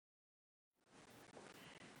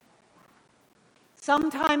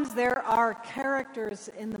Sometimes there are characters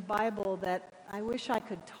in the Bible that I wish I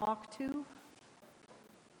could talk to,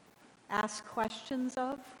 ask questions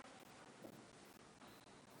of.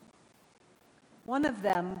 One of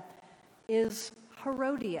them is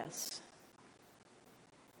Herodias,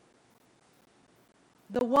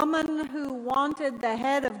 the woman who wanted the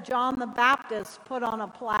head of John the Baptist put on a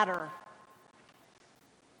platter.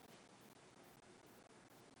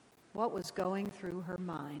 What was going through her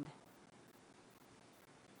mind?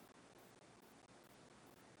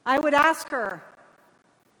 I would ask her,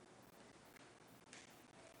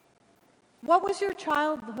 what was your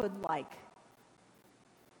childhood like?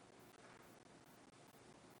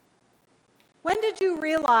 When did you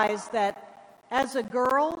realize that as a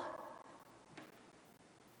girl,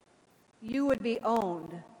 you would be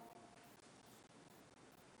owned?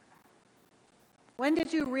 When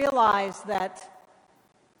did you realize that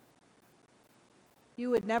you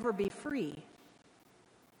would never be free?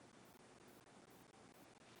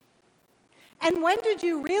 And when did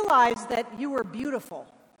you realize that you were beautiful?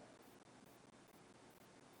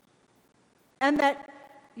 And that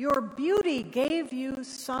your beauty gave you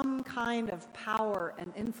some kind of power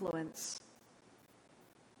and influence?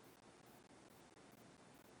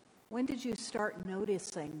 When did you start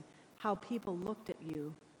noticing how people looked at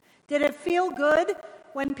you? Did it feel good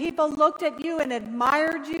when people looked at you and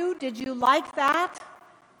admired you? Did you like that?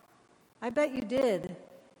 I bet you did.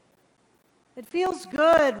 It feels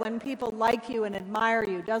good when people like you and admire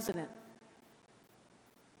you, doesn't it?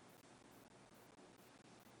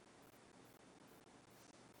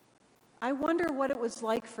 I wonder what it was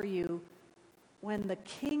like for you when the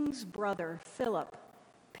king's brother, Philip,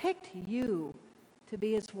 picked you to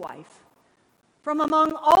be his wife. From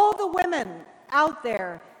among all the women out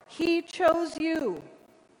there, he chose you.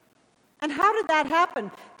 And how did that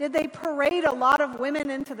happen? Did they parade a lot of women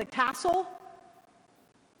into the castle?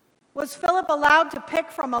 Was Philip allowed to pick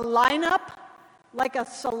from a lineup, like a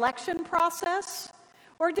selection process?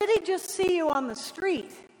 Or did he just see you on the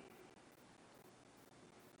street?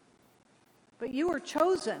 But you were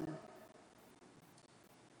chosen.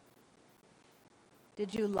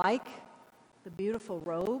 Did you like the beautiful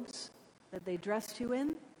robes that they dressed you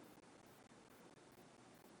in?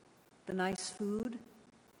 The nice food?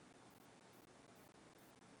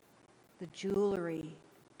 The jewelry,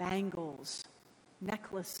 bangles,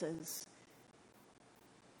 necklaces?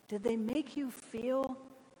 Did they make you feel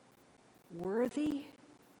worthy?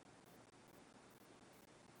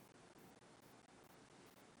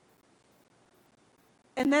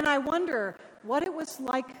 And then I wonder what it was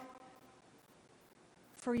like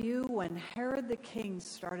for you when Herod the king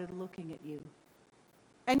started looking at you.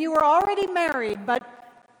 And you were already married,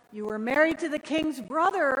 but you were married to the king's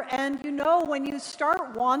brother, and you know, when you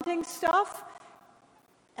start wanting stuff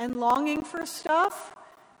and longing for stuff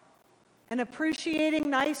and appreciating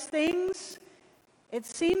nice things, it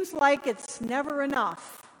seems like it's never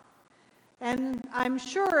enough. And I'm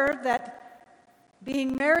sure that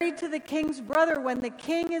being married to the king's brother when the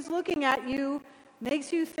king is looking at you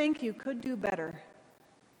makes you think you could do better.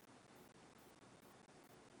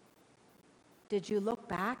 Did you look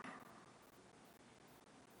back?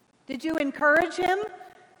 Did you encourage him?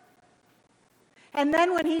 And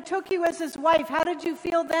then when he took you as his wife, how did you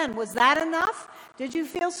feel then? Was that enough? Did you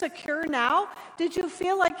feel secure now? Did you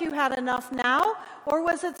feel like you had enough now? Or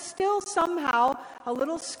was it still somehow a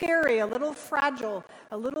little scary, a little fragile,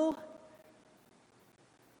 a little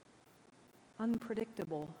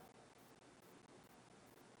unpredictable?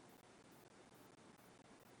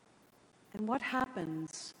 And what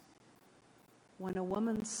happens when a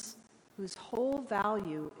woman whose whole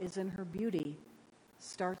value is in her beauty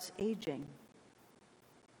starts aging?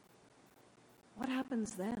 What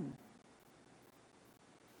happens then?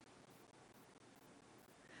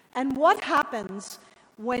 And what happens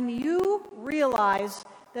when you realize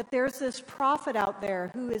that there's this prophet out there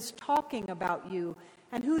who is talking about you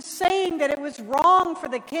and who's saying that it was wrong for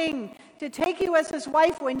the king to take you as his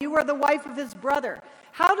wife when you were the wife of his brother?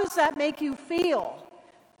 How does that make you feel?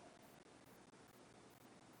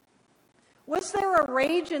 Was there a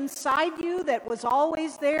rage inside you that was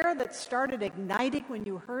always there that started igniting when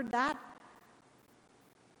you heard that?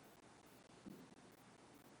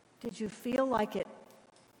 Did you feel like it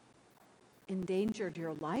endangered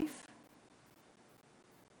your life?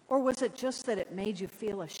 Or was it just that it made you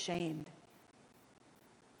feel ashamed?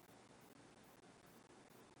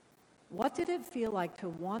 What did it feel like to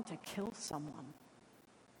want to kill someone?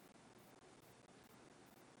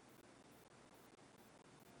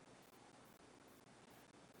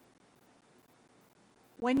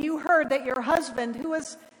 When you heard that your husband, who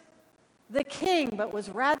was the king but was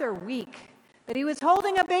rather weak, that he was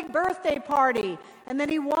holding a big birthday party, and that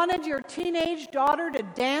he wanted your teenage daughter to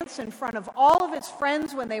dance in front of all of his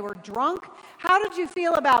friends when they were drunk? How did you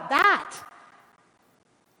feel about that?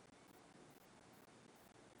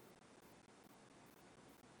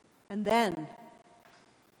 And then,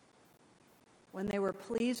 when they were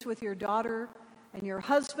pleased with your daughter, and your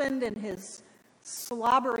husband in his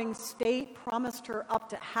slobbering state promised her up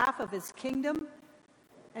to half of his kingdom,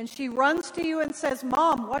 and she runs to you and says,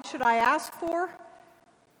 "Mom, what should I ask for?"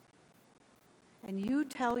 And you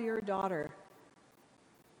tell your daughter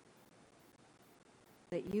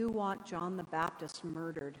that you want John the Baptist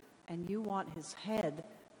murdered, and you want his head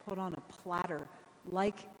put on a platter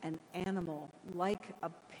like an animal, like a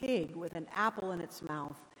pig with an apple in its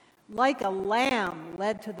mouth, like a lamb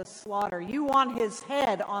led to the slaughter. You want his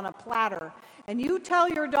head on a platter, and you tell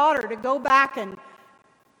your daughter to go back and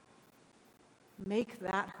make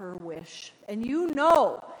that her wish. And you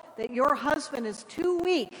know that your husband is too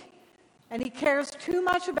weak and he cares too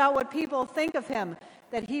much about what people think of him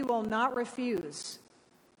that he will not refuse.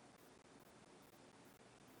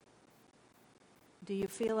 Do you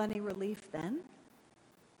feel any relief then?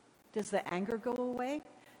 Does the anger go away?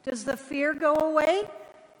 Does the fear go away?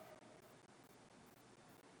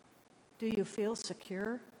 Do you feel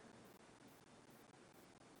secure?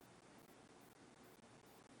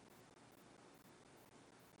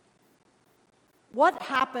 What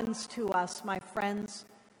happens to us, my friends,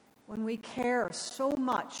 when we care so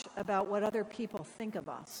much about what other people think of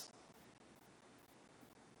us?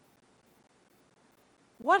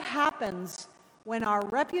 What happens when our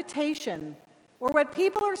reputation or what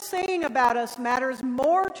people are saying about us matters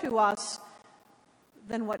more to us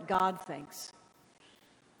than what God thinks?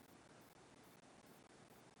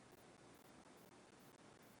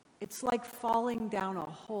 It's like falling down a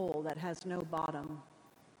hole that has no bottom.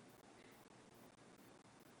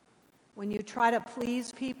 When you try to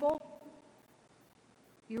please people,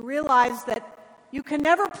 you realize that you can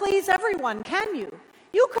never please everyone, can you?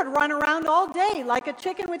 You could run around all day like a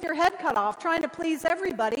chicken with your head cut off trying to please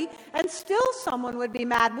everybody, and still someone would be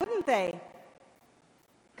mad, wouldn't they?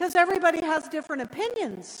 Because everybody has different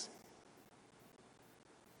opinions.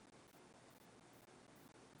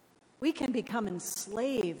 We can become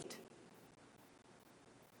enslaved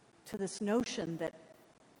to this notion that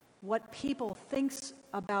what people thinks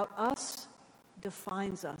about us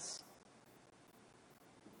defines us.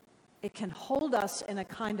 It can hold us in a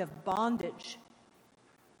kind of bondage.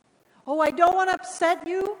 Oh, I don't want to upset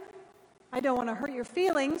you. I don't want to hurt your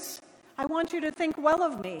feelings. I want you to think well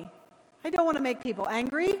of me. I don't want to make people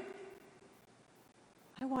angry.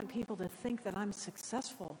 I want people to think that I'm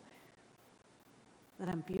successful, that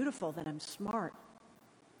I'm beautiful, that I'm smart.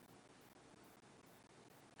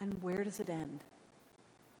 And where does it end?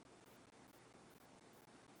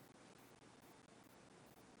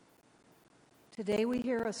 Today we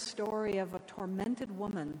hear a story of a tormented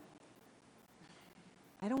woman.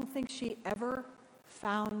 I don't think she ever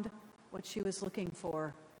found what she was looking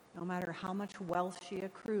for, no matter how much wealth she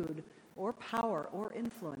accrued, or power, or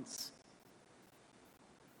influence.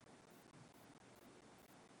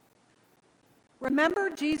 Remember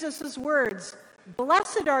Jesus' words,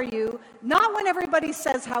 "Blessed are you," not when everybody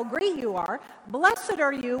says how great you are. Blessed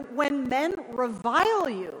are you when men revile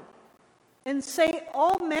you and say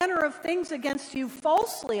all manner of things against you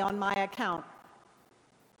falsely on my account.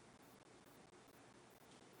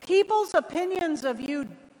 People's opinions of you,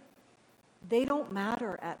 they don't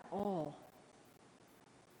matter at all.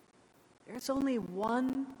 There's only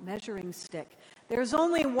one measuring stick. There's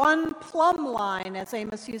only one plumb line, as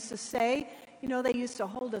Amos used to say. You know, they used to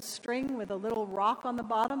hold a string with a little rock on the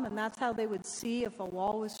bottom, and that's how they would see if a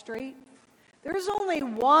wall was straight. There's only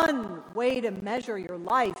one way to measure your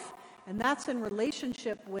life, and that's in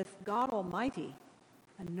relationship with God Almighty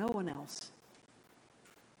and no one else.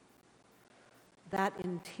 That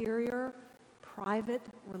interior, private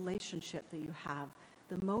relationship that you have,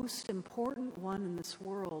 the most important one in this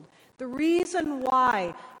world. The reason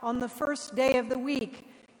why on the first day of the week,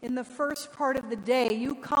 in the first part of the day,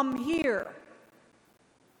 you come here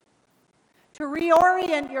to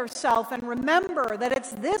reorient yourself and remember that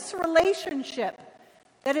it's this relationship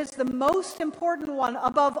that is the most important one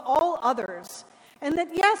above all others. And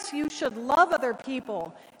that, yes, you should love other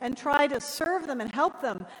people and try to serve them and help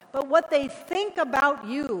them, but what they think about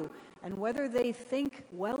you and whether they think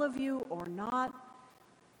well of you or not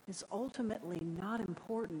is ultimately not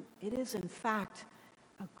important. It is, in fact,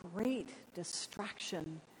 a great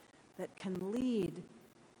distraction that can lead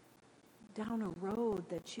down a road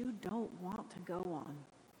that you don't want to go on.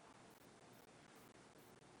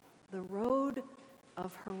 The road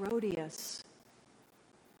of Herodias,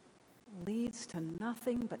 leads to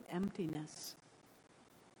nothing but emptiness,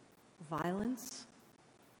 violence,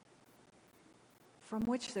 from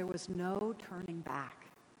which there was no turning back.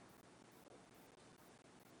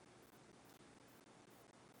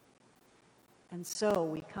 And so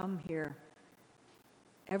we come here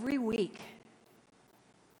every week.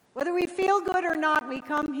 Whether we feel good or not, we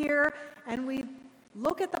come here and we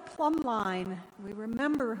look at the plumb line. We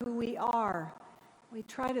remember who we are. We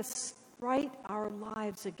try to write our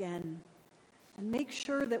lives again and make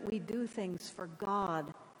sure that we do things for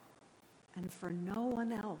God and for no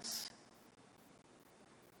one else.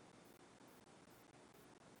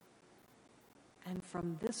 And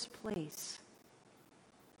from this place,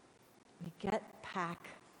 we get back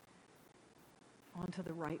onto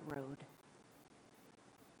the right road.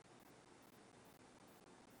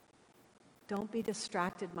 Don't be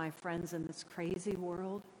distracted, my friends, in this crazy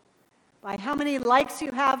world by how many likes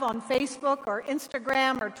you have on Facebook or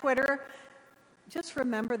Instagram or Twitter. Just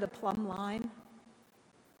remember the plumb line.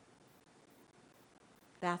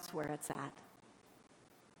 That's where it's at.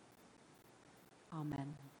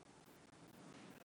 Amen.